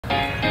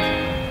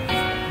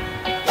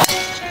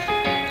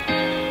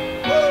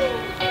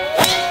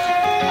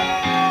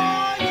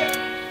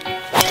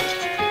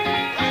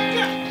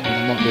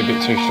Be a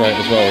bit too straight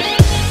as well.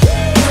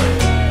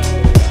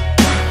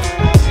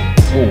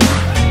 Oh.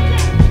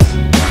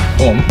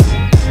 On.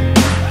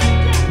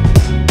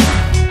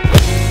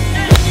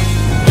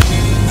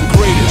 The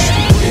greatest.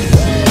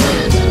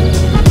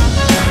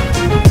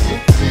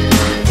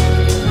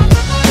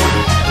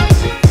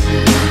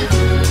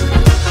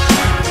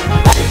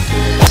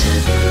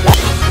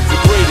 The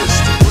greatest.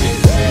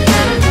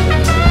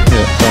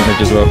 Yeah,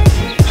 advantage as well.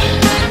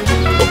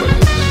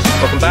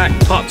 Welcome back,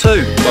 part 2.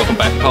 Welcome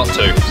back, part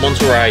 2.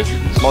 MONTE REI.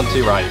 MONTE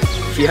REI.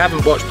 If you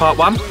haven't watched part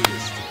 1,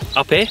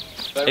 up here.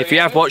 If you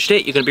have watched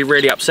it, you're going to be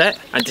really upset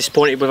and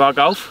disappointed with our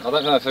golf. I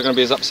don't know if they're going to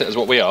be as upset as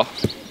what we are.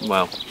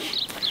 Well,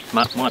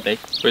 might be.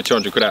 We're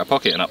 200 quid out of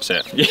pocket and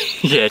upset.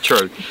 Yeah,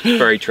 true.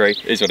 Very true.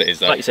 It is what it is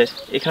though. Like you said,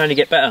 it can only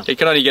get better. It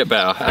can only get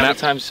better. How many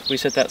times we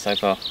said that so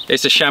far?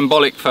 It's a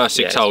shambolic first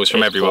 6 holes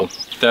from everyone. Cool.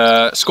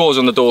 The scores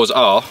on the doors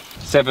are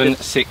 7,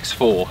 6,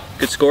 4.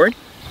 Good scoring.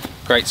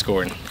 Great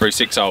scoring through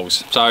 6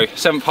 holes. So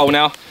 7th hole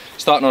now,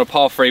 starting on a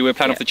par 3. We're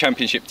playing off the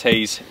championship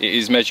tees. It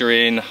is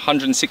measuring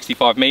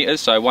 165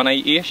 metres, so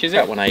 180-ish, is it?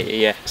 About 180,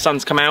 yeah.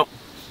 Sun's come out,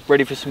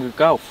 ready for some good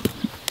golf.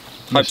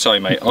 Hope so,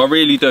 mate. I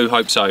really do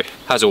hope so.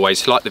 As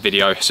always, like the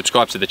video,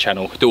 subscribe to the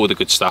channel, do all the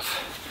good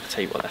stuff. I'll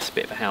tell you what, that's a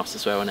bit of a house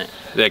as well, isn't it?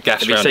 They're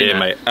gas around here,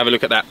 mate. Have a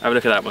look at that. Have a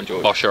look at that one,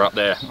 George. Bosher up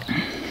there.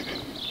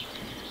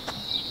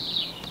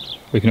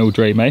 We can all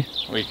dream, eh?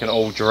 We can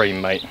all dream,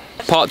 mate.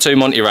 Part 2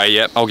 Monte Rei,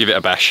 yep, I'll give it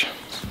a bash.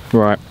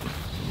 Right.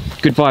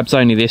 Good vibes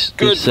only this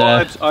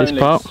vibes only. this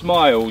part.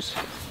 Smiles.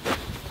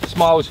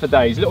 Smiles for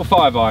days. Little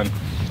 5-iron.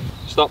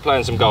 Start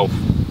playing some golf.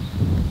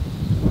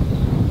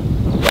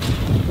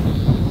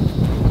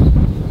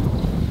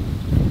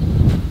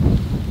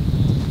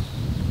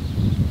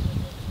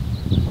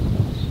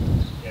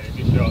 Yeah,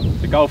 good shot.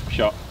 It's a golf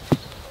shot.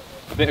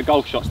 A bit of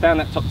golf shots down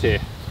that top tier.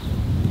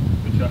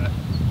 Good shot.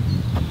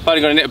 I've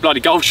only got to hit a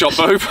bloody golf shot,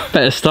 boob.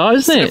 Better start,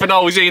 isn't it? 7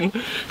 holes in.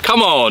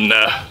 Come on.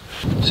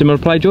 Similar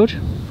play, George?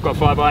 Got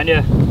 5-iron,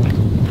 yeah.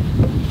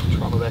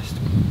 Try my best.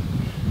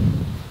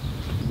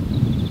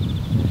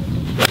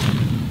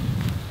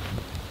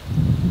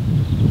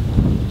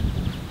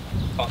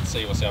 Can't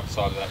see what's the other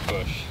side of that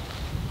bush.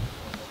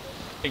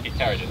 I think it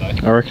carried it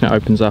though. I reckon it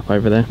opens up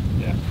over there.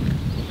 Yeah.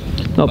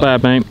 Not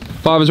bad, mate.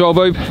 5 as well,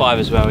 boob? 5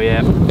 as well, yeah.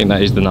 I think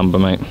that is the number,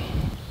 mate.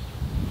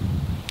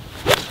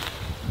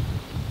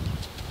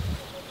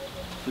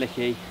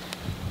 Flicky.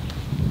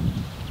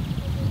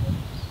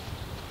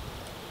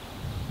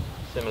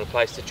 Similar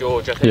place to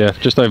George, I think. Yeah,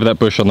 just over that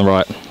bush on the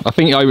right. I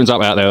think it opens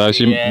up out there though,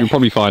 so you'll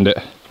probably find it.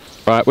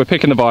 Right, we're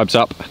picking the vibes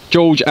up.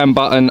 George and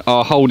Button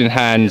are holding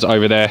hands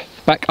over there.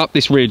 Back up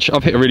this ridge,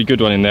 I've hit a really good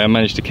one in there,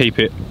 managed to keep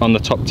it on the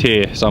top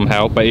tier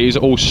somehow, but it is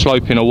all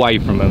sloping away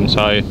from them,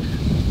 so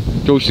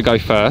George to go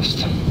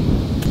first.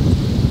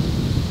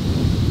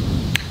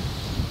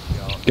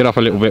 Get up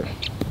a little bit.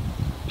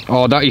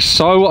 Oh, that is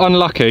so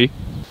unlucky.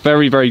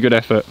 Very, very good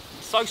effort.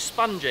 So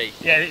spongy.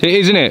 Yeah, it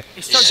is, isn't it?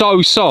 It's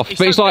so soft,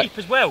 but it's like deep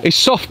as well. it's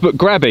soft but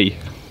grabby.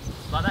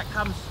 Like that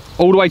comes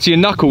all the way to your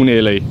knuckle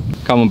nearly.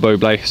 Come on,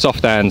 Buble,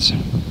 soft hands.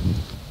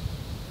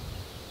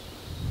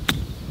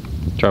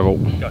 Travel.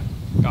 Go.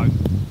 A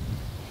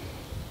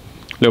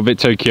little bit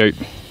too cute.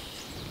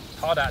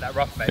 Hard out that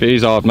rough, mate. It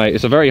is hard, mate.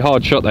 It's a very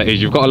hard shot that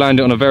is. You've got to land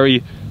it on a very,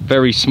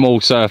 very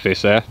small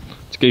surface there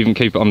to even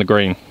keep it on the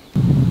green.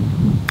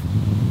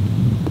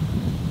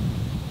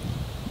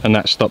 And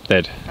that stopped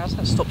dead. How's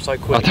that stopped so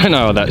quick? I don't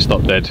know how that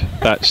stopped dead.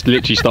 That's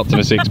literally stopped in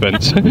a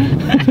sixpence. Come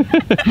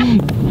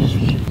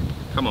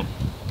on.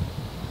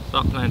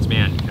 Start playing to my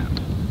handicap.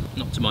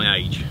 Not to my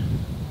age.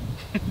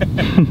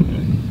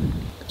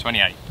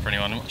 28 for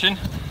anyone watching.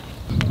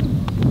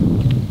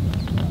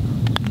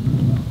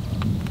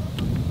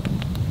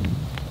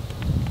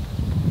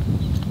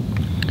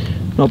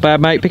 Not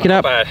bad, mate. Pick it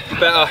up. Bad.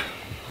 Better.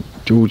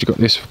 George got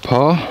this for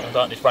par. I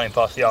don't just running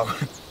past the arm.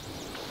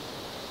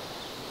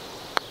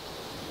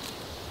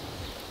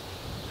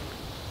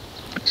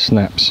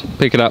 Snaps.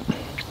 Pick it up.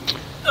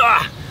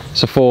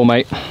 It's a 4,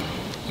 mate.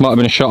 Might have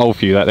been a shot hole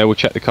for you that there. We'll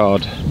check the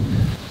card.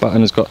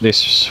 Button has got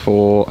this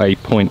for a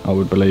point, I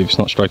would believe. It's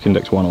not stroke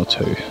index 1 or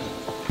 2.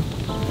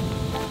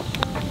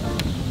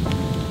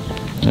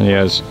 And he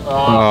has.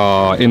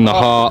 Oh, in the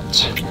heart.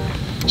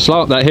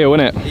 Slow up that hill,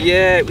 innit?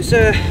 Yeah, it was.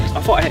 I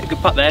thought I hit a good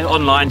putt there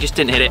online, just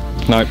didn't hit it.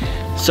 No.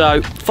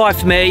 So 5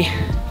 for me,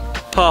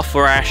 par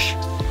for Ash,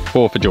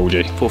 4 for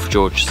Georgie. 4 for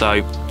George.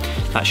 So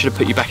that should have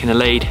put you back in the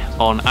lead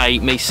on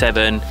 8, me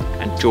 7,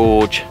 and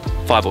George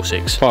 5 or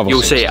 6. 5 or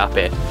You'll 6. see it up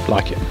here.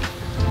 Like it.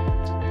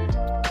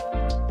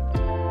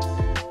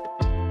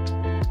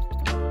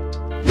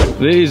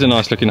 It is a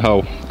nice looking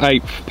hole.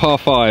 8th, par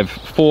 5,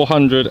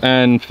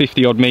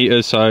 450 odd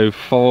metres, so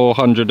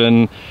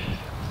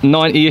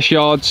 490-ish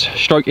yards.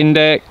 Stroke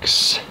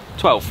index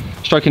 12.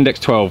 Stroke index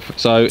 12.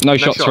 So no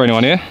shots for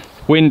anyone here.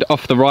 Wind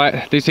off the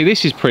right. See,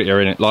 this is prettier,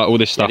 isn't it? Like all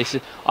this stuff.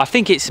 Yeah, I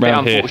think it's a bit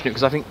Round unfortunate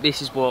because I think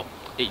this is what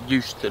it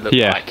used to look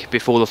Yeah. like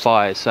before the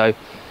fires. So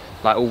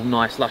like all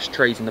nice lush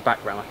trees in the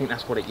background. I think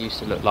that's what it used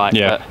to look like.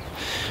 Yeah. But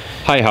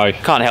Hey ho.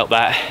 can't help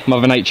that.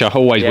 Mother Nature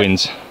always Yeah.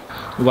 wins.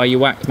 The way you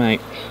whack, mate.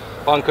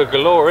 Bunker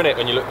galore, innit,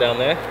 when you look down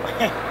there?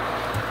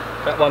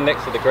 That one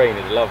next to the green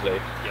is lovely.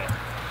 Yeah.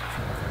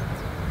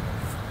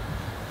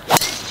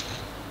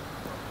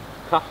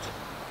 Cut.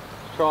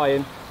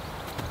 Trying.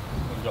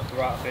 Comes off the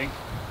right, I think.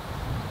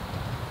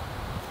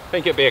 I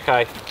think it'll be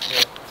okay.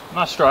 Yeah.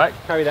 Nice strike.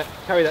 Carry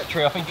that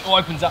tree. I think it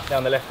opens up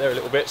down the left there a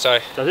little bit, so.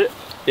 Does it?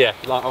 Yeah,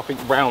 like I think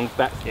round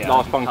that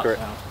last bunker, it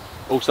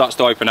all starts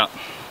to open up.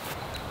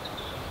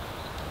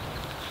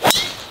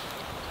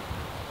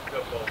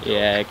 Good ball.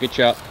 Yeah, good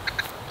shot.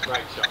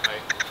 Great shot,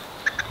 mate.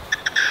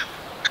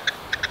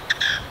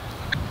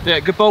 Yeah,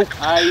 good ball.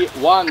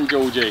 A1,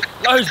 Georgie.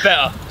 Loads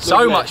better.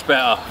 So much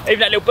better.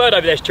 Even that little bird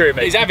over there's cheering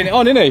me. He's having it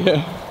on, isn't he?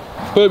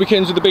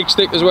 Burbekins with the big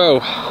stick as well.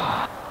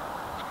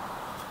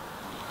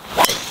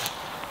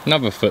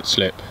 Another foot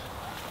slip.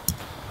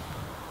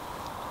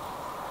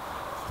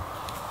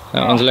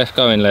 That one's left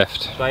going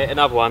left. Should I hit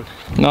another one?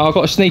 No, I've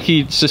got a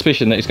sneaky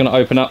suspicion that it's going to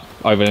open up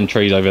over them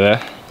trees over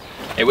there.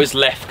 It was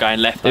left going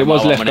left. It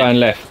was left going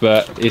left,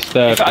 but it's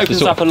the. If it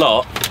opens up a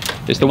lot.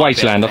 It's the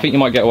wasteland. I think you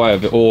might get away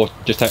with it, or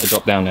just take a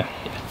drop down there.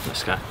 Yeah,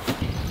 let's go.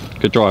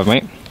 Good drive,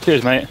 mate.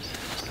 Cheers, mate.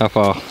 How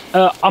far?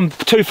 I'm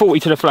 240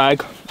 to the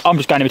flag. I'm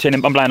just going in between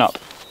them. I'm laying up.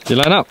 You're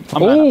laying up?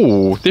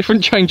 Oh,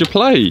 different change of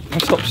play.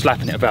 Stop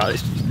slapping it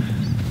about.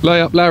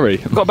 Lay up,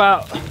 Larry. I've got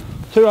about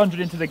 200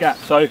 into the gap,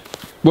 so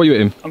What are you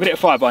hitting? I'm going to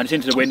hit a 5-iron. It's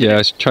into the wind. Yeah,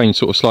 it's changed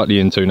sort of slightly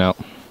into now.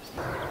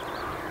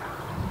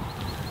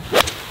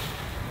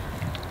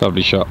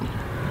 Lovely shot.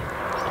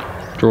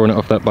 Drawing it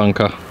off that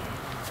bunker.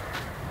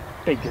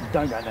 Big,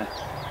 don't go in there.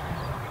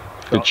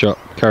 Good shot.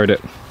 Carried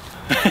it.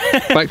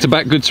 Back to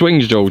back good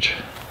swings, George.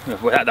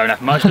 Well, that don't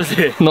happen much, does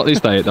it? Not this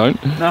day, it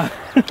don't. No.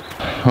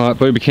 Alright,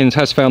 Burbekins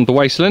has found the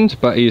wasteland,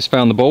 but he has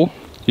found the ball.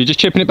 You're just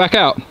chipping it back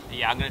out?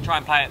 Yeah, I'm going to try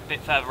and play it a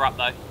bit further up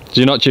though.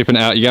 So you're not chipping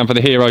it out, you're going for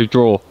the hero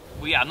draw.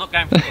 Well, yeah, I'm not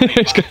going for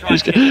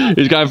the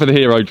He's going for the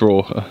hero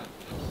draw.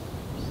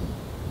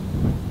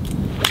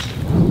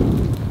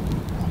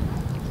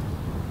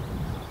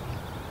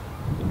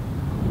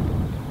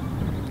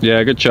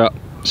 Yeah, good shot.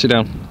 Sit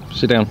down.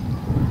 Sit down.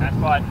 That's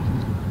fine.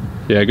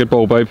 Yeah, good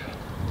ball, babe.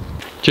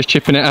 Just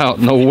chipping it out.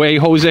 No way,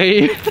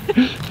 Jose.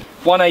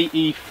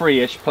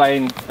 183-ish,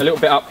 playing a little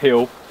bit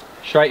uphill,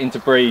 straight into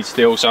breeze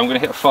still. So I'm going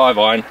to hit a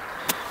 5-iron.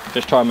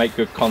 Just try and make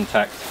good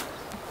contact.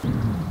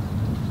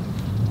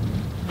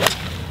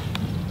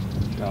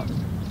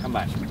 Come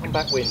back. Come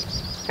back, wind.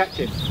 Catch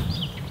it.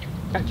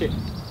 Catch it.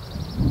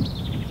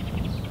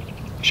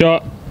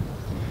 Shot.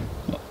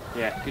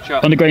 Yeah, good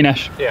shot. On the green,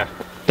 Ash. Yeah.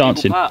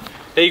 Dancing.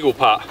 Eagle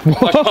putt. No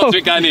chance of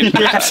it going in.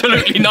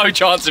 Absolutely no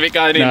chance of it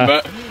going in,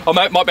 but I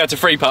might be able to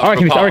free putt. I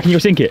reckon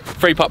you'll sink it.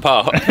 Free putt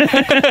par.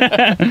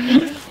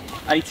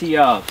 80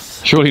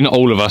 yards. Surely not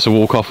all of us will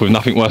walk off with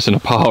nothing worse than a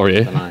par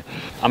here.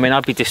 I mean,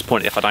 I'd be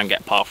disappointed if I don't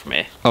get a par from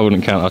here. I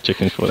wouldn't count our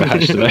chickens for the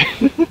hatch today.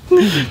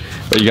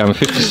 Are you going with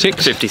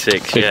 56?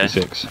 56, yeah.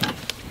 56.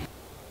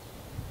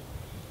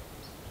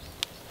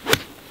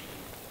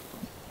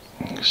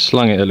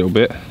 Slung it a little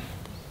bit.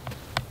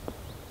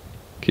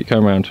 Keep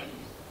going round.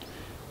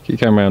 Keep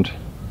going round.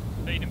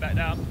 Leading back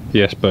down.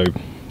 Yes, boob.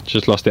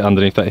 Just lost it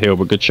underneath that hill,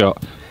 but good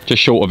shot.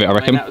 Just short of it, I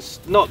reckon. That was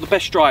not the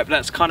best stripe, but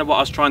that's kind of what I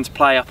was trying to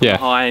play up on the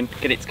high and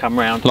get it to come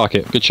round. Like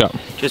it. Good shot.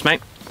 Cheers,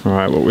 mate.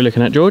 Alright, what are we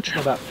looking at, George?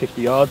 About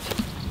 50 yards.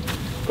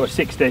 Got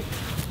 60. It's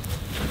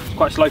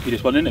quite slopey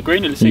this one, isn't it?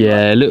 Green and the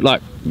Yeah, it looked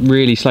like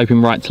really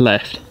sloping right to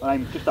left.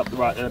 I'm just up the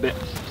right there a bit.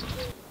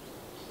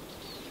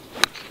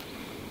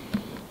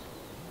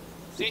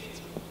 Sit.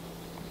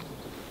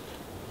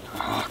 Oh,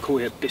 I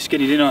caught it a bit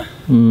skinny, didn't I?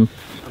 Mm.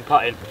 I'm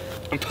putting.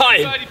 I'm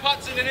putting. 30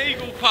 putts and an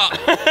eagle putt.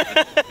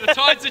 The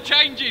tides are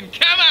changing.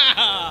 Come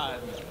on.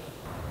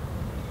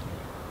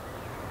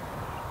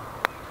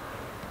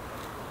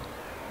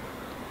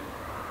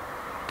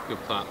 Good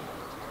putt.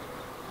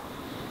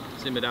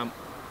 Simmer down.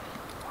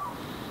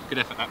 Good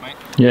effort, that, mate.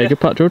 Yeah, good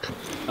putt, George.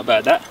 Not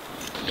bad, that.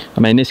 I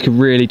mean, this could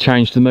really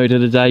change the mood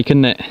of the day,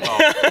 couldn't it?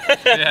 Oh,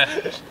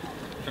 yeah.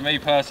 For me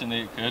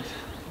personally, it could.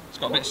 It's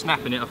got a bit of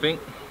snap in it, I think.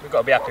 We've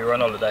got to be happy we're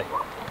on holiday.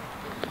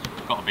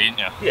 Got to be, ain't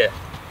you? Yeah.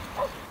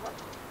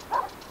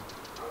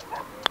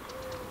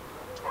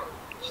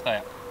 Stay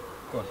up.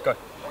 Go on, go.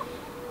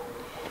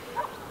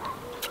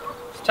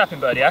 It's tapping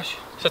birdie, Ash.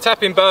 So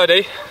tapping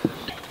birdie.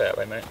 Stay that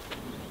way, mate.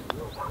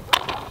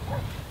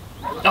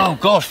 Oh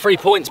God, 3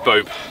 points,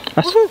 boob.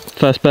 That's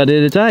first birdie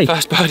of the day.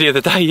 First birdie of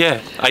the day,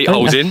 yeah. 8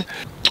 holes in.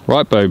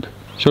 Right, boob.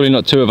 Surely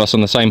not 2 of us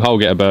on the same hole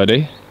get a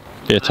birdie.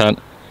 For your turn.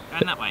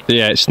 And that way.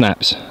 Yeah, it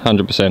snaps,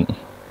 100%.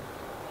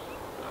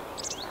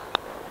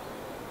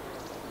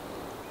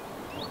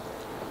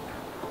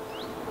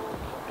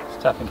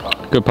 It's tapping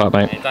part. Good putt,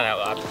 mate. Don't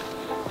know that.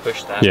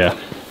 Push that. Yeah.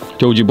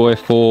 Georgie boy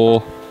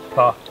for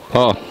Par.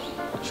 par.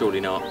 Surely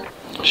not.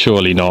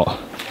 Surely not.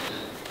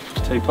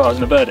 2 pars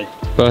and a birdie.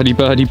 Birdie,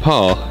 birdie,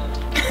 par.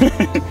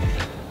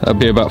 That'd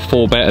be about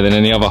 4 better than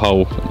any other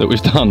hole that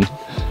we've done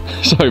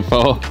so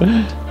far.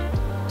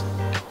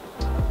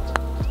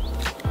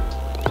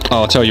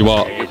 Oh, I'll tell you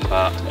what.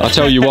 I'll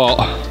tell you what.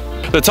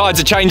 The tides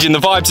are changing, the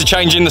vibes are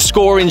changing, the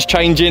scoring's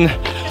changing.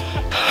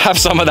 Have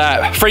some of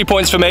that. 3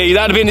 points for me.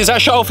 That'd have been, is that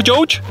shot for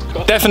George?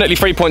 Definitely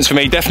 3 points for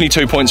me. Definitely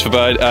 2 points for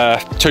Bird.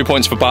 2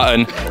 points for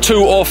Button.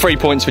 2 or 3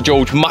 points for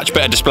George. Much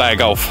better display of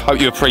golf. Hope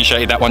you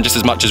appreciated that one just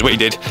as much as we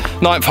did.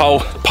 9th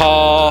hole,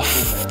 par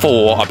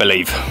 4, I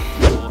believe.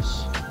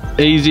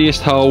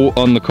 Easiest hole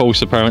on the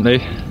course, apparently.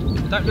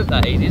 Don't look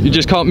that easy. You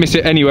just can't miss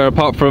it anywhere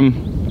apart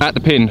from at the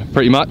pin,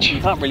 pretty much.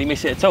 You can't really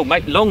miss it at all.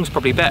 Mate, long's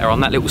probably better on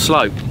that little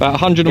slope. About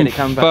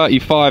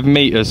 135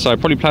 metres, so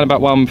probably playing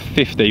about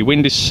 150.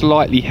 Wind is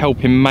slightly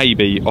helping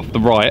maybe off the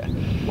right.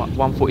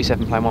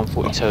 147 playing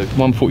 142.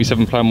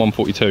 147 playing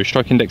 142,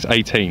 stroke index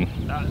 18.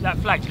 That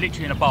flag's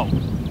literally in a bowl.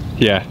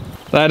 Yeah,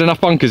 they had enough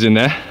bunkers in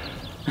there.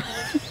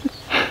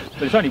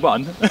 But it's only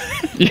one.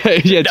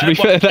 yeah, to be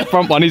fair, that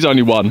front one is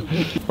only one.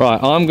 Right,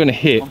 I'm going to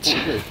hit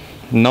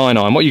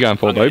 9-iron. What are you going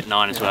for, I'm Boob?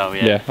 9 as well,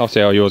 yeah. Yeah, I'll see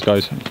how yours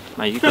goes.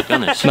 Mate, you could have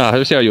done this. No,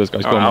 let's see how yours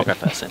goes. Go on, I'll mate. go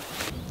first then.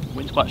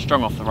 Wind's quite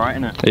strong off the right,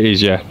 isn't it? It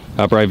is, yeah.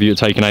 How brave are you at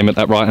taking aim at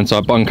that right-hand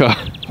side bunker,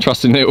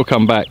 trusting it will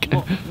come back?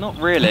 Not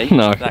really.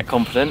 No. That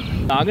confident.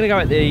 No, I'm going to go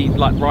at the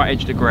right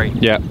edge of the green.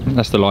 Yeah,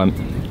 that's the line.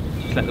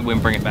 Just let the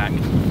wind bring it back.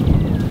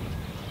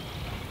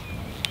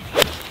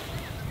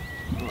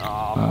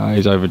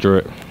 He's overdrew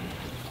it.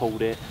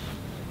 Pulled it.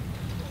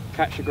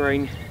 Catch the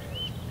green.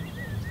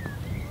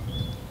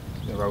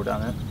 Roll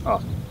down it.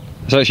 Oh.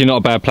 It's actually not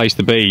a bad place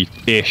to be,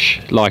 ish.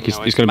 Like it's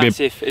going to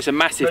be. It's a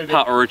massive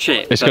putt or a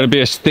chip. It's going to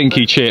be a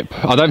stinky chip.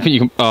 I don't think you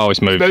can. Oh,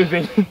 it's moved.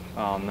 Moving.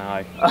 Oh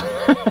no.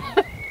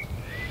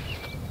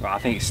 Right, I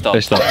think it stopped.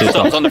 It stopped. It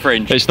stopped on the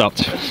fringe. It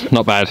stopped.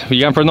 Not bad. Are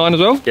you going for a 9 as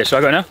well? Yeah, shall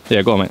I go now?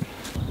 Yeah, go on, mate.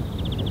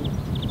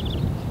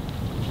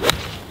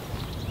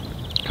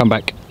 Come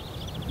back.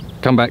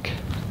 Come back.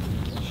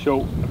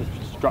 Short. I was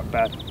struck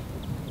bad.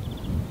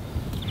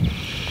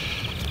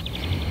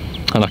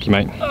 Unlucky,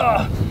 mate.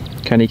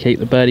 Can he keep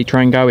the birdie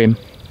train going?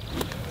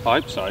 I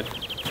hope so.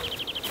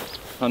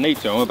 I need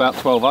to. I'm about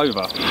 12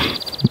 over.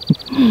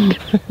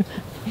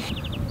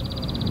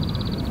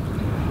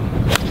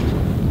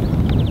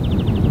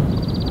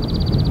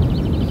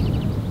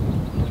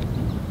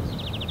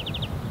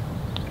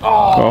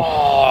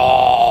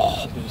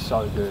 Oh, this is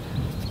so good.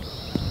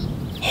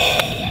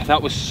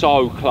 That was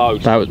so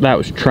close. That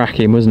was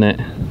tracking, wasn't it?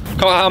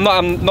 Come on,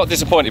 I'm not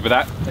disappointed with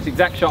that. That's the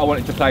exact shot I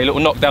wanted to play. A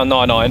little knockdown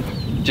 9-iron.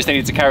 Just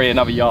needed to carry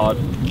another yard.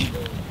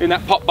 In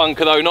that pot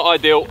bunker though, not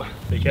ideal.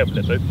 Be careful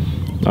there, Boo.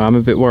 I'm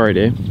a bit worried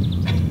here.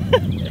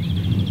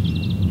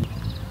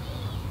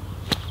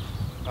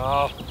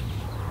 Oh.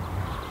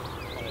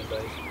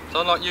 It's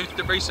unlike you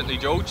did recently,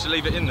 George, to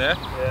leave it in there.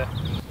 Yeah.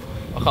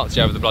 I can't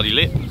see over the bloody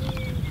lip.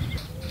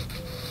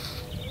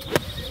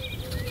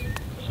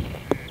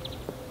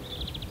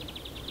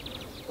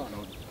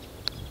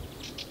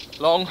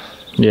 Long?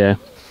 Yeah.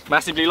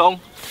 Massively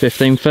long?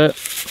 15 foot.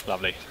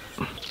 Lovely.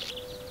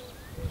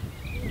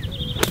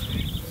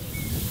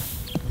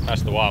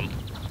 That's the one.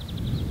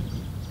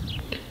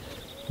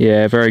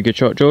 Yeah, very good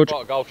shot, George.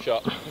 What a golf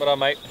shot. Well done,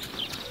 mate.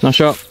 Nice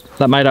shot.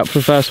 That made up for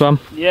the first one.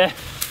 Yeah.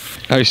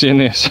 How are you seeing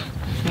this?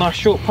 Nice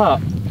short putt.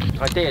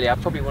 Ideally, I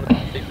probably want to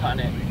be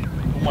putting it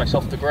almost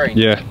off the green.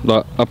 Yeah,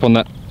 like up on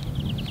that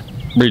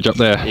ridge up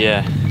there.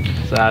 Yeah.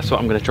 So that's what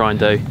I'm going to try and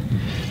do.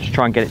 Just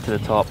try and get it to the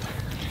top.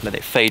 Let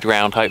it feed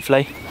round,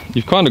 hopefully.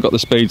 You've kind of got the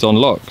speeds on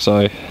lock, so...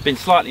 It's been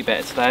slightly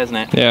better today, hasn't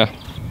it? Yeah.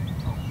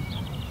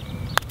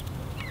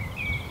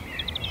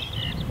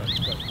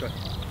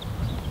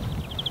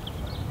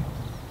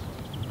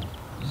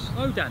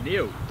 Slow down the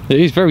hill. It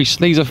is very,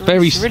 these are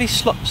very, It's really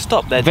stop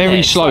there. very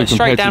It's slow like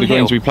compared to the downhill.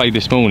 greens we played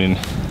this morning. I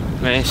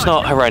mean, it's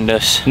not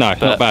horrendous. No,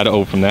 but not bad at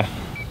all from there.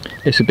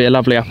 This would be a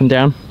lovely up and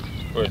down.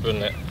 Would,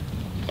 wouldn't it?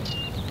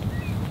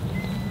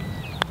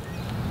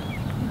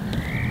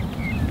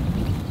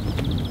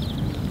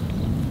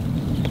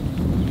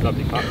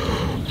 Lovely putt.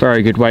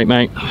 Very good weight,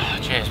 mate.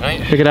 Cheers,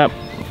 mate. Pick it up.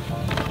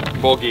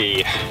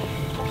 Boggy.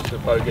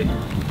 Good bogey.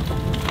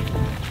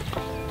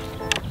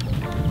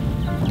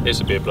 This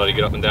would be a bloody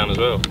good up and down as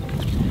well.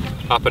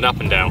 Up and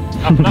down.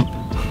 Up and up.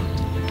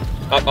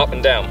 Up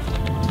and down.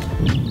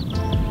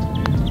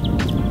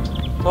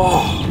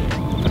 Oh.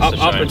 That's a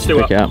Up shame. and still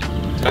Pick it up. up.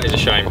 That is a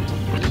shame.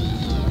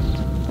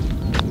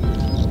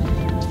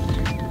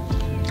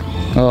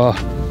 Oh,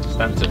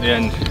 Stamps at the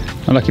end.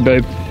 unlucky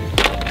boob.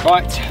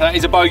 Right, that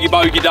is a bogey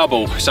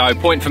double. So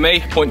point for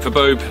me, point for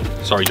Boob.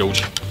 Sorry,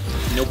 George.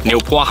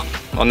 Nil point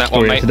on that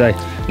one, mate. Today.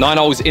 9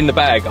 holes in the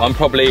bag. I'm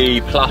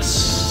probably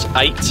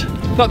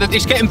 +8. Not that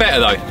it's getting better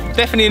though.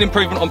 Definitely an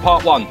improvement on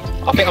part 1.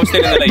 I think I'm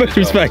still in the lead.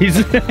 Boob's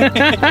face.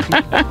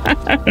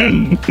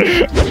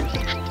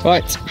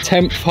 Right,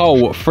 10th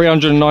hole,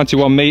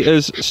 391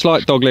 metres,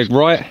 slight dogleg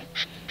right.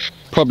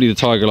 Probably the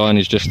tiger line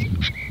is just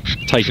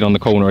taking on the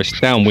corner. It's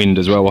downwind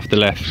as well off the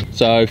left.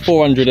 So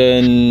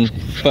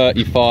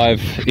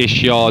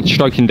 435-ish yards,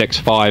 stroke index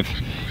 5.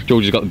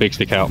 George has got the big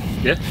stick out.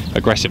 Yeah.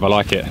 Aggressive, I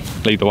like it.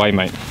 Lead the way,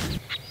 mate.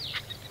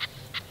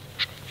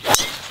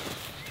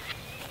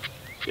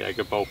 Yeah,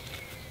 good ball.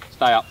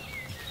 Stay up.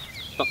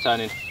 Stop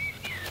turning.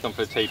 Gone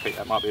for the tee-peak,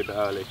 that might be a bit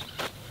early.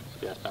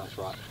 Yeah, that's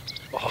right.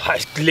 Oh,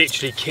 that's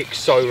literally kicked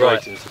so Straight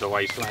right. into the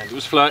wasteland. It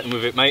was flirting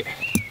with it, mate.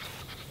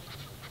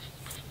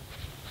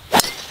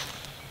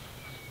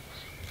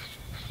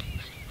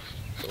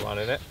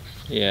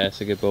 Yeah,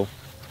 it's a good ball.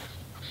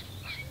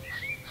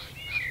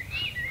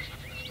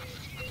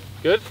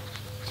 Good?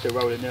 Still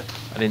rolling, yeah.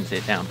 I didn't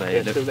sit down, but Yeah,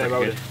 it looks still there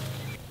pretty rolling. good.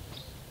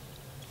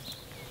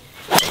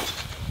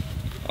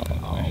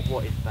 Oh,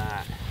 what is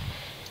that?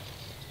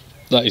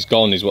 That is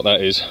gone, is what that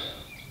is.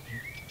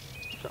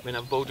 Drop me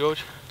another ball,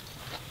 George.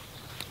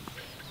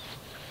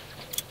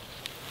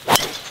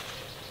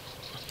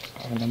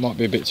 Oh, that might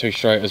be a bit too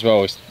straight as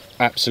well. It's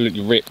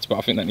absolutely ripped, but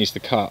I think that needs to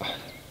cut.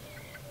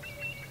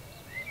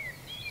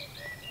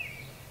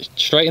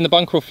 Straight in the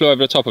bunker or flew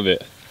over the top of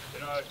it?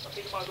 No, I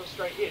think it might have gone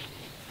straight in.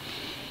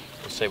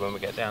 We'll see when we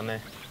get down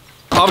there.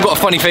 I've got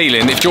a funny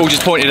feeling if George has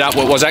pointed out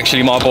what was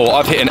actually my ball,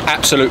 I've hit an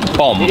absolute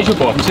bomb. It is your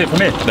ball, I can see it from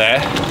here. There.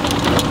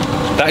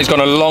 That has gone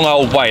a long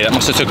old way. That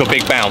must have took a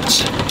big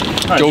bounce.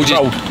 No,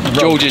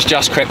 George has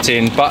just crept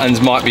in.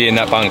 Buttons might be in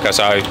that bunker,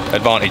 so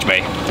advantage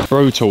me.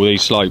 Brutal,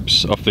 these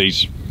slopes off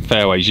these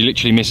fairways. You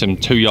literally miss them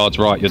 2 yards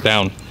right, you're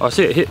down. I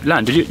see it hit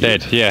land, did you?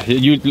 Dead, yeah.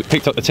 You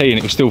picked up the tee and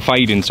it was still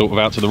fading sort of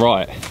out to the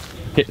right.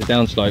 Hit the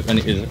downslope and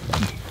it is,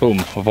 boom,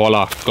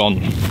 voila, gone.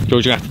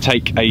 George, you're going to have to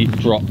take a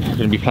drop. We're going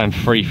to be playing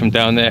free from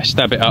down there.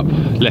 Stab it up,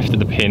 left of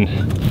the pin.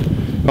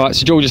 Right,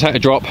 so George has had a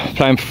drop,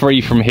 playing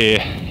free from here.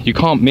 You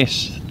can't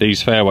miss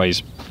these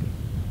fairways.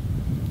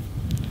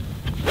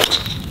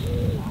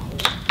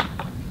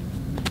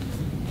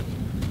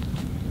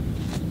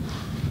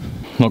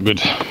 Not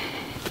good.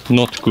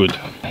 Not good.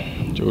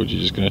 George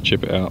is just going to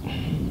chip it out.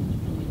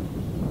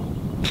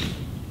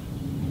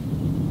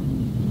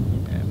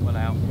 Yeah, well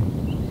out.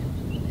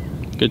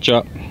 Good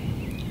shot.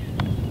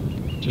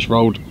 Just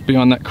rolled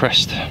behind that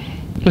crest.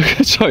 Look,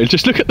 sorry,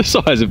 just look at the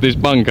size of this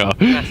bunker.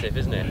 Massive,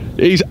 isn't it?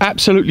 It is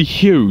absolutely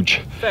huge.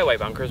 Fairway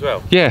bunker as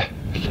well. Yeah.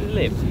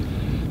 Live.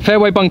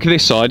 Fairway bunker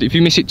this side. If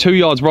you miss it 2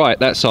 yards right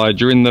that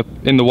side, you're in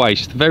the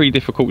waste. Very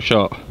difficult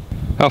shot.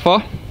 How far?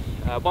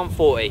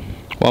 140.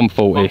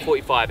 140.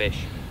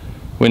 145-ish.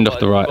 Wind off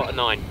the right. Got a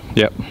 9.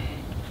 Yep.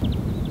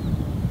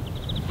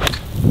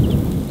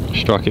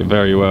 Struck it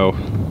very well.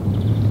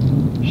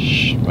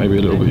 Maybe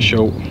a little bit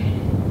short.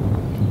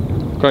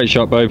 Great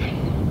shot, babe.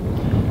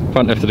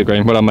 Front left of the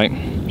green. Well done,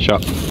 mate.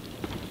 Shot.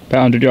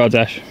 About 100 yards,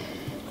 Ash.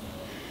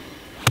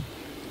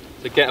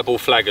 The gettable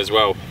flag as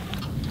well.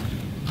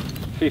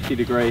 50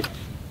 degree.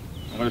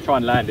 I'm going to try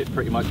and land it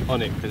pretty much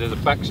on it because there's a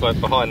backslope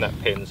behind that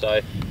pin, so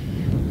I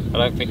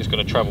don't think it's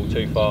going to travel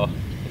too far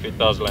if it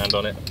does land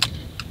on it.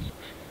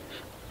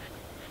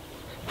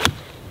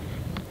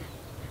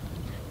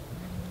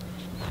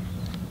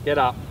 Get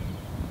up.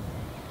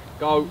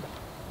 Go.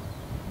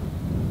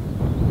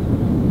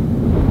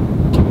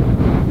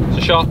 It's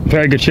a shot.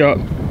 Very good shot.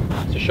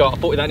 It's a shot.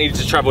 I thought that needed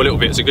to travel a little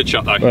bit. It's a good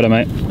shot though. Well done,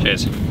 mate.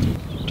 Cheers.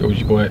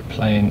 Georgie boy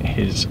playing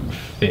his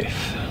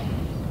 5th.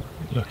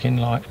 Looking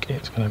like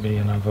it's going to be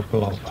another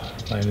blob,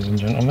 ladies and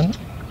gentlemen.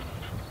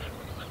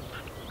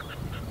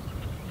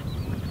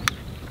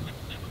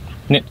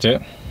 Nipped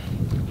it.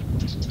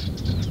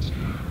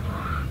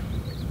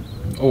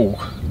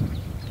 Oh.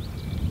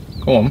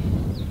 Go on.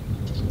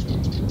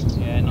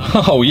 Yeah,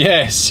 nice. Oh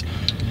yes.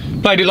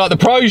 Played it like the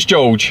pros,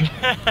 George.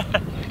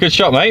 Good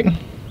shot, mate.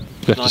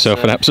 Left Nice,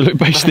 yourself an absolute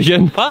beast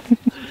again. Putt.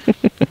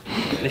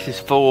 This is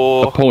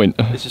for A point.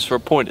 This is for a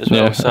point as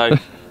well. Yeah. So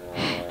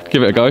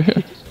Give it a go. I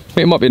think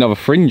it might be another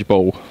fringe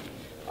ball.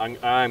 I'm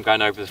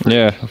going over the fringe.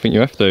 Yeah, I think you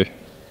have to.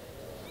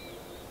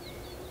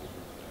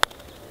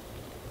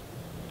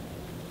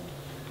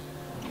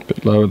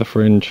 Bit lower the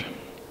fringe.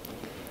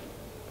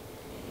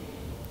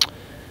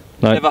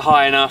 No. Never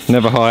high enough.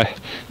 Never high.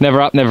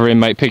 Never up, never in,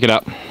 mate. Pick it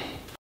up.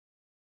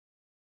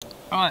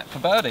 Alright, for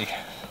birdie.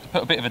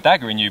 Put a bit of a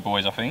dagger in you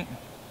boys, I think.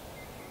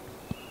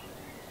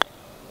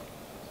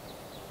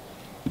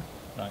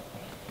 No.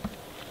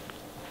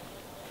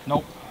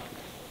 Nope.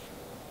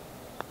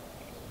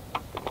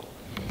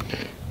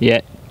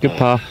 Yeah, good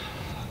par.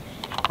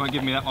 Come on,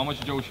 give me that one. What's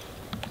your George?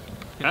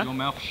 Keep your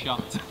mouth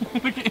shut.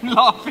 Look at him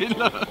laughing,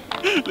 look.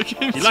 Look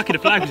at him. You're lucky the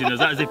flag was in, was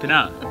that zipping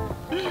out?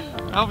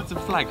 How did the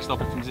flag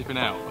stop it from zipping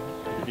out?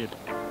 It did.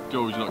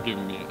 George not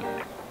giving me it.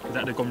 Because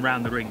that had gone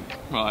round the ring.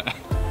 Right.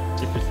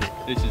 This was sick.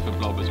 This is for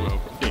blob as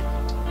well. Sick.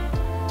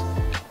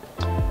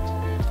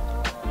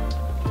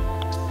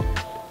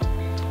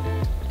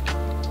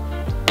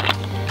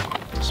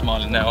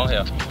 Smiling now, aren't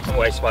you?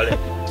 Always smiling.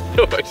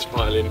 Always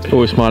smiling.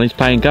 Always smiling, he's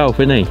playing golf,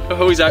 isn't he?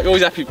 Always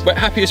happy.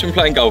 Happiest when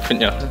playing golf,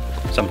 aren't you?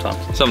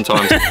 Sometimes.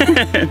 Sometimes.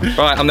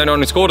 Right, I'm then on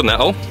and scored on that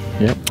hole.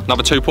 Yep.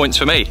 Another 2 points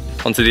for me.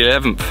 On to the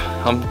 11th.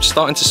 I'm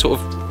starting to sort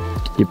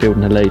of You're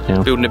building a lead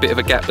now. building a bit of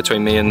a gap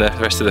between me and the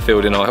rest of the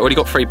field, and I already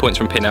got 3 points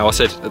from pin now. I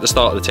said at the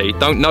start of the tee,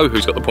 don't know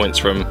who's got the points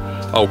from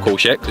Old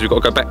Course yet, because we've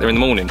got to go back there in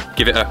the morning.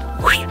 Give it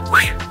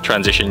a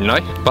transition, you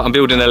know. But I'm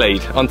building a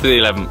lead. On to the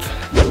 11th.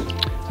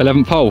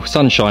 11th hole,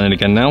 sun shining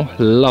again now.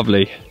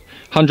 Lovely.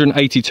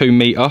 182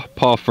 metre,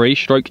 par 3,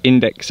 stroke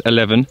index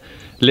 11.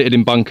 Littered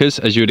in bunkers,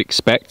 as you would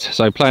expect.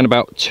 So playing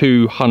about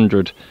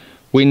 200.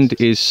 Wind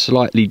is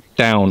slightly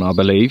down, I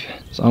believe.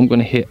 So I'm going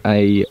to hit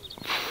a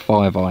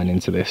 5-iron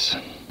into this.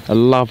 A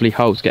lovely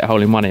hole to get a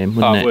hole in one in,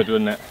 wouldn't it? It would,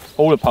 wouldn't it?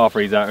 All the par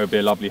 3s out, it would be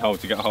a lovely hole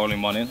to get a hole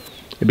in one in.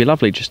 It'd be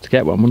lovely just to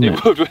get one, wouldn't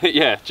it? It would,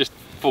 yeah, just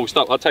full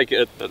stop. I'll take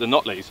it at the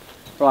Notleys.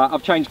 Right,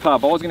 I've changed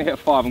club. I was going to hit a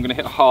 5, I'm going to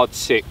hit a hard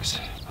 6.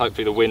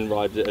 Hopefully the wind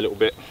rides it a little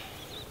bit.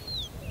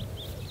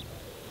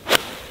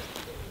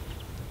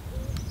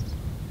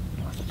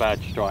 That's a bad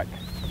strike.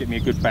 Give me a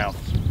good bounce.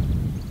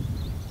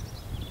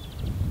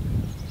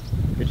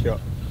 Good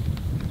shot.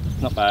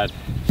 Not bad.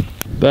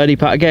 Birdie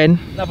putt again.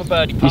 Another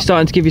birdie putt. You're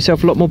starting to give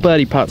yourself a lot more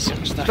birdie putts.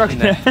 Stuck in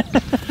there.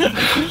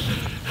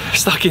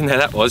 Stuck in there,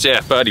 that was,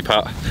 yeah, birdie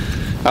putt.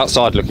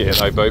 Outside look at it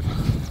though, Boob.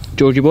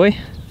 Georgie boy?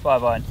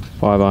 5 iron.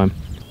 5 iron.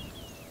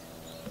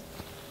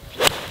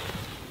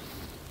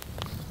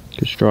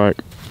 Good strike.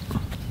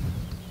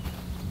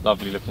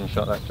 Lovely looking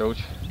shot that,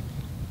 George.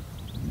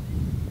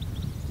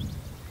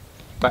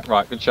 Back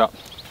right, good shot.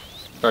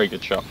 Very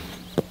good shot.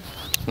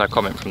 No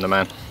comment from the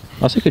man.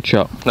 That's a good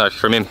shot. No,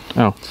 from him.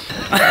 Oh.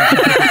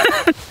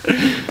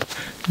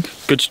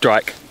 Good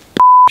strike.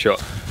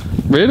 Shot.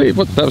 Really?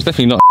 What? That was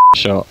definitely not a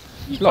shot.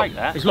 You like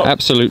that?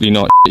 Absolutely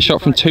not. It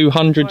shot from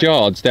 200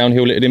 yards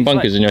downhill littered in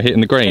bunkers and you're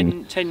hitting the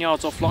green. 10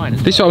 yards offline.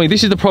 This, I mean,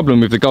 this is the problem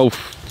with the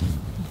golf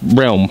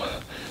realm.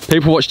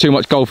 People watch too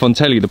much golf on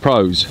telly, the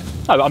pros.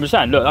 No, but I'm just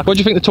saying, look. What do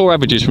you think the tour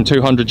average is from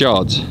 200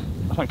 yards?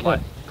 I don't care.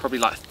 Probably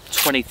like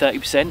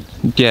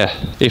 20-30%. Yeah,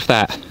 if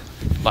that.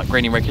 Like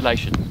greening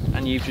regulation.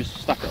 And you've just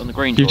stuck it on the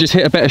green. You've just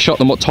hit a better shot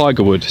than what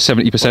Tiger would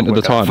 70% of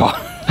the time.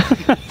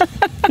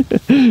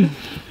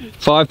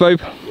 5,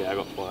 Boob? Yeah, I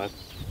got 5.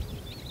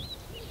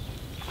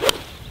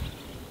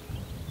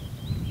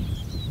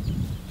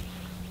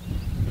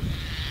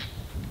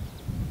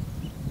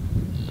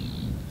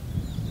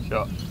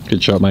 Shot.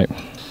 Good shot, mate.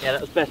 Yeah,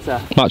 that was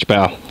better. Much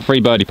better. 3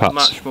 birdie putts.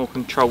 Much more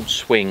controlled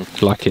swing.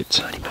 Like it.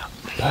 Birdie putt.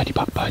 Birdie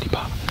putt, birdie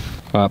putt.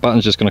 Right,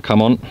 Button's just going to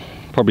come on.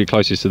 Probably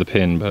closest to the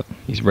pin, but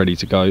he's ready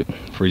to go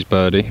for his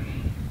birdie.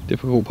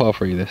 Difficult par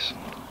 3 this.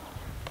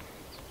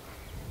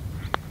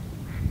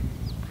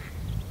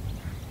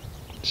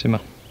 Simmer.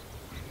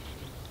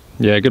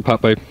 Yeah, good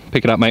putt, Boo.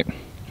 Pick it up, mate.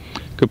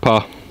 Good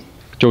par.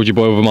 Georgie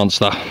boy with a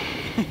monster.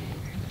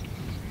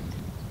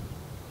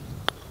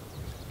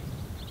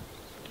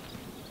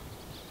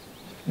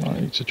 I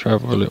need to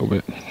travel a little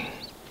bit.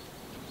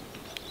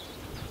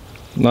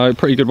 No,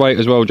 pretty good weight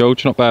as well,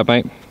 George. Not bad,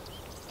 mate.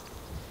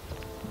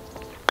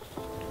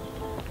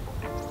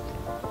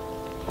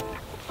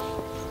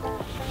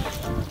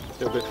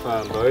 Still a bit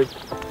firm, Boo.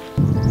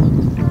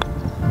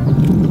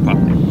 Good putt.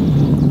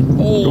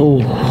 Oh!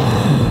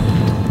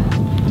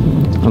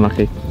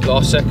 Unlucky.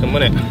 Last second,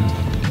 wasn't it?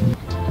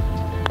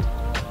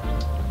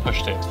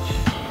 Pushed it.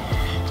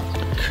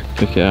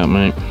 Pick it out,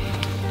 mate.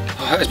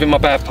 That's been my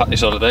bad putt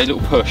this holiday,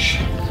 little push.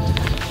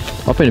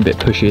 I've been a bit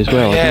pushy as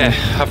well. Yeah,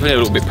 I've been a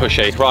little bit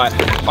pushy. Right,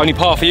 only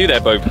par for you there,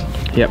 Boob.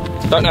 Yep.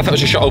 Don't know if that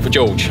was a shot hole for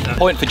George. No.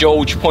 Point for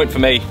George, point for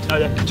me. Oh,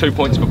 yeah. 2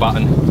 points for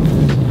Button.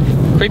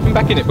 Creeping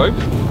back in it, Boob.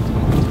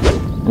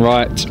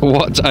 Right,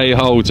 what a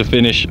hole to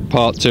finish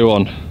part 2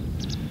 on.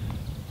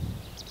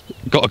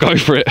 Gotta go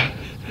for it.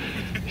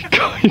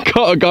 You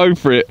gotta go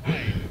for it.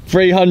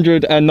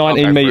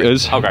 319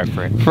 metres. I'll go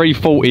for it.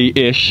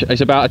 340-ish.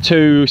 It's about a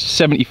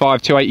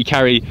 275, 280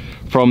 carry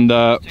from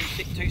the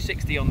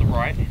 260 on the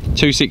right.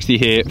 260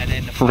 here, And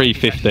then the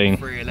 315.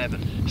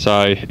 311.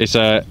 So it's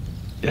a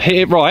hit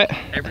it right.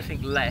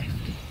 Everything left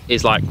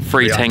is like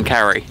 310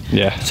 carry.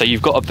 Yeah. So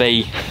you've got to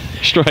be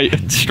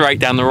Straight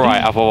down the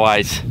right,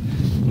 otherwise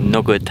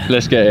no good.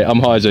 Let's get it. I'm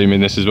high zooming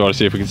this as well to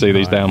see if we can see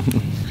these down.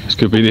 This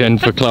could be the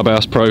end for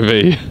Clubhouse Pro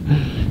V.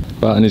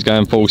 Button is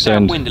going full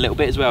send. Downwind a little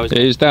bit as well, isn't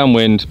it? It is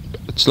downwind,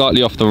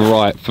 slightly off the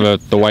right for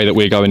the way that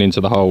we're going into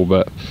the hole,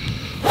 but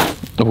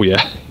oh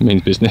yeah, it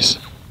means business.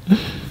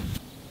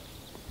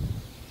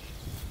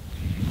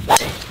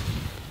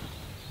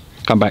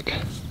 Come back.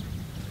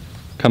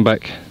 Come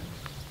back.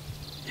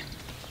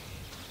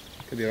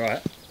 Could be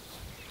alright.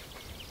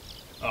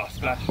 Oh,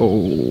 splash.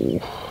 Oh,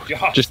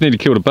 just nearly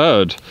killed a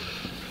bird.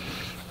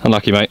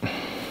 Unlucky, mate.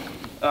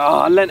 Oh,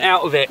 I leant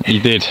out of it.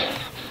 You did.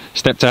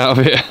 Stepped out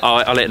of it. Oh,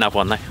 I'll hit another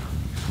one though.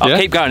 I'll Yeah?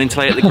 keep going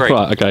until I hit the green.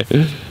 Right,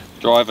 okay.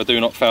 Driver, do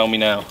not fail me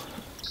now.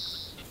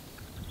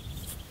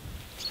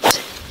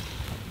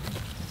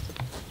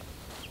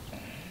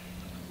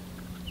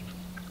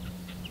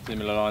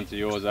 Similar line to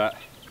yours, that.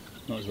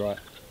 Not as right.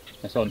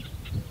 That's on.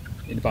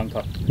 In the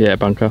bunker. Yeah,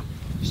 bunker.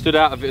 Stood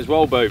out of it as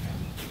well, Boob.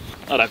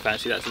 I don't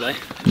fancy that today.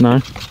 No.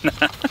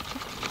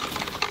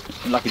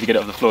 I'm lucky to get it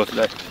off the floor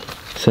today.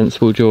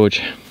 Sensible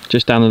George.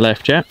 Just down the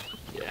left, yeah?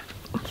 Yeah.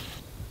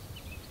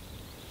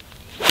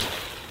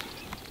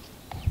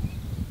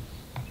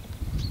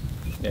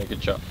 Yeah,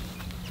 good shot.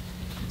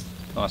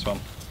 Nice one.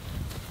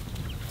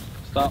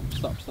 Stop,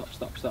 stop, stop,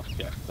 stop, stop.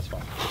 Yeah, that's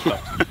fine.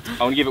 Stop.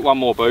 I want to give it one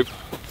more, Boob.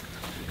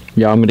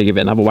 Yeah, I'm going to give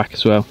it another whack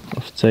as well,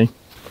 off the tee.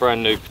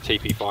 Brand new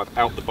TP5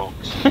 out the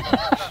box.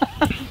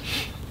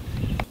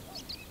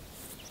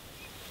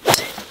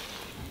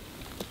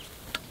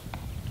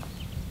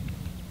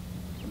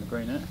 On the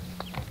green, eh?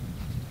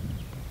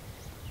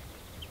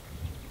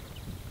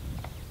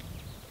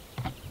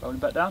 Rolling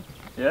back down?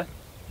 Yeah?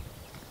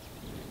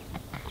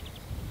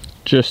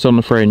 Just on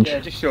the fringe. Yeah,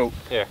 just short.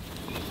 Yeah.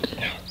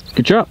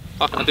 Good shot.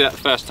 I can do that the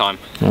first time.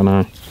 I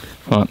know.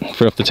 Right,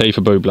 3 off the tee for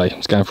Buble.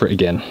 Let's go for it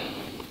again.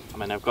 I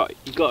mean, you've got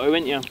to,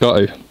 ain't you? Got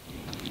to.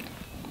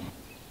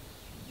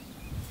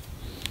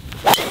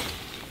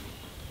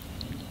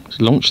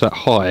 Let's launch that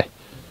high.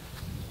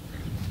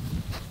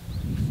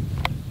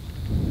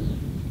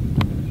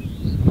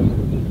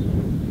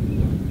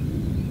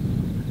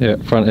 Yeah,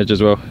 front edge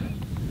as well.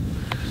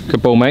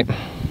 Good ball, mate.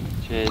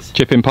 Cheers.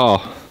 Chip in par.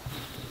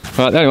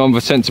 Right, the only one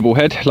with a sensible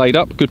head laid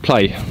up. Good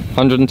play.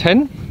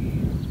 110?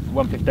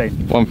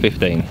 115.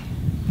 115.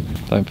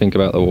 Don't think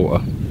about the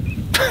water.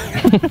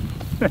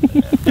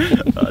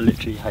 I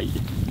literally hate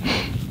you.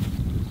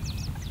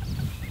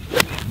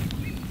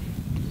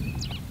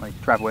 Mate,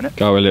 travel in it.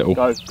 Go a little.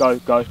 Go, go,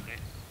 go.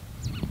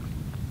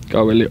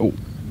 Go a little.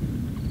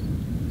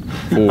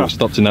 Oh,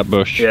 stopped in that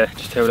bush. Yeah,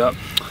 just held up.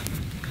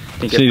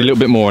 Just need a little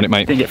bit more on it,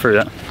 mate. Didn't get through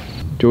that.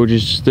 George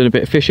has just done a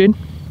bit of fishing.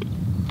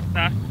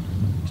 Nah,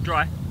 it's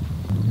dry.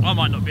 I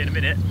might not be in a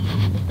minute.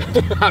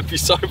 I'd be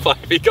so funny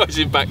if he goes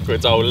in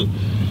backwards. I'll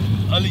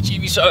literally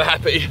be so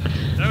happy.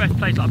 I don't know if it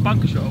plays like a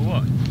bunker shot or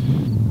what.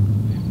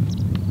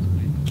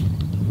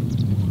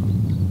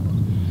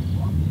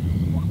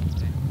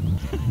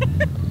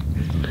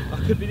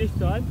 I could be this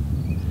time.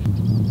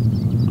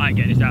 I ain't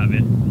getting this out of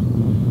it.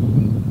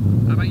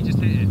 How about you just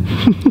hit it?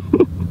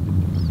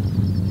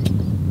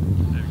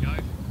 There we go.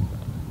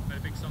 Made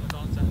a big song and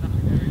dance out that.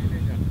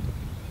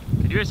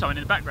 Can you hear someone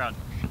in the background?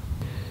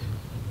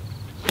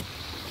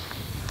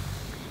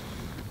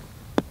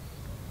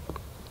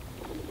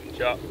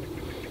 Shot.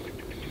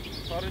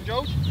 Pardon,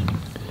 George?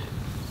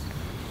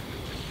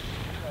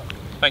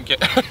 Thank you.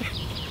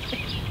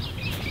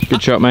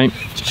 Good shot, mate.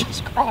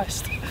 Jesus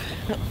Christ.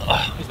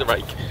 Oh, here's the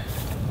rake.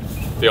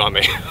 Behind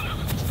me.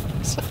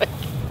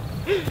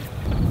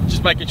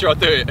 Just making sure I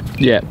do it.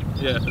 Yeah.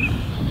 Yeah.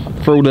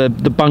 For all the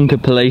bunker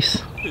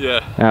police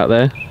Yeah. out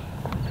there.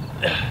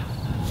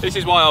 This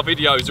is why our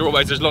videos are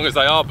always as long as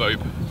they are, Boob.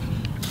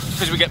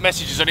 Because we get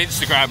messages on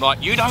Instagram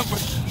like, you don't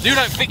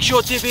fix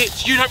your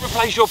divots, you don't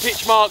replace your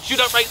pitch marks, you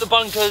don't rake the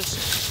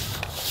bunkers.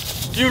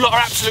 You lot are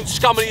absolute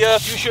scum of the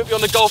earth, you should be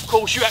on the golf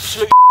course, you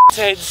absolute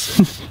heads.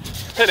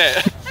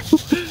 Innit?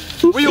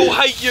 We all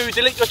hate you,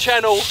 delete your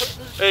channel.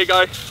 There you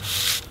go.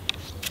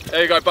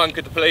 There you go,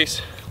 bunkered the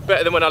police.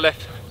 Better than when I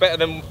left, better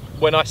than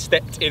when I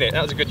stepped in it.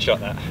 That was a good shot,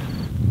 that.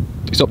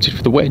 He's opted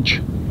for the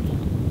wedge.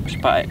 Just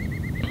putt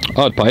it.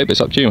 I'd play it, but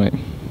it's up to you, mate.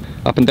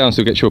 Up and down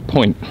still gets you a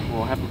point.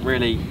 Well, I haven't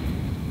really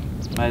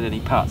made any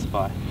putts,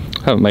 but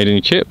Haven't made any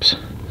chips.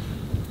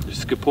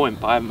 it's a good point,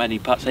 but I haven't made any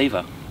putts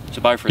either.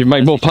 So both You've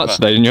made more putts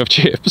today than you have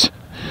chips.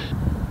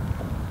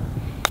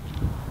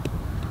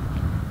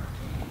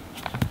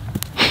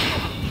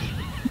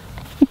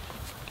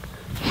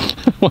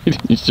 Why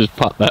didn't you just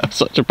putt that?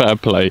 Such a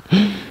bad play.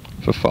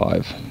 For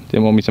 5.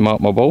 Didn't want me to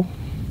mark my ball.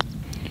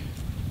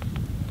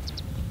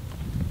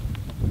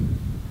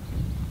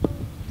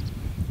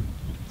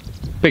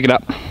 Pick it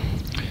up.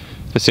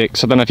 For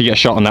 6. I don't know if you get a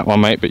shot on that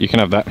one, mate, but you can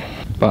have that.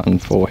 Button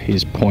for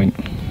his point.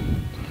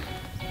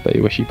 But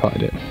you wish you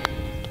putted it.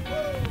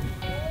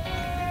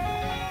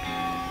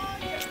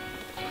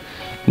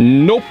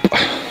 Nope.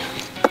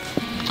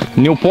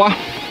 Nope.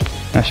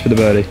 Ash for the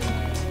birdie.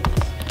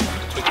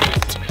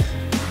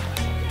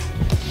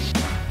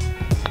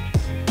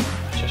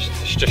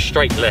 Just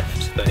straight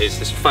left. That is.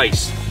 This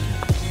face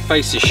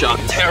is shut.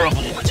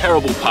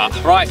 Terrible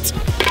putt. Right.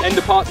 End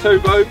of part 2,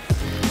 Bo.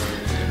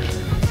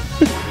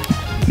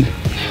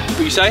 What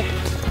do you say?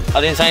 I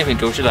didn't say anything,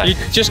 George, did I?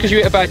 Just because you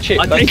hit a bad chip.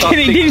 I didn't-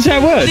 He didn't say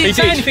a word. I didn't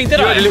say anything, did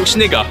You I? had a little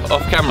snigger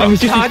off camera. It was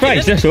just No, his I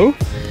face, didn't. that's all.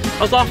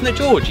 I was laughing at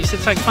George, he said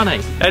something funny.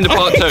 End of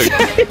part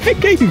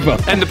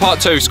 2. End of part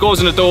 2. Scores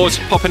and the doors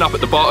popping up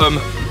at the bottom.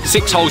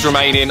 6 holes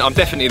remaining. I'm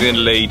definitely in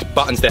the lead.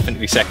 Button's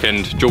definitely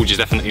second. George is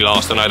definitely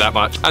last. I know that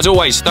much. As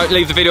always, don't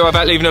leave the video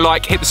without leaving a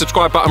like. Hit the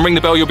subscribe button. Ring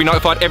the bell. You'll be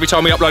notified every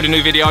time we upload a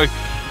new video.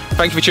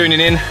 Thank you for tuning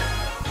in.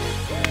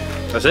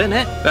 That's it, isn't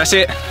it? That's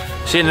it.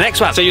 See you in the next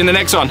one. See you in the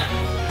next one.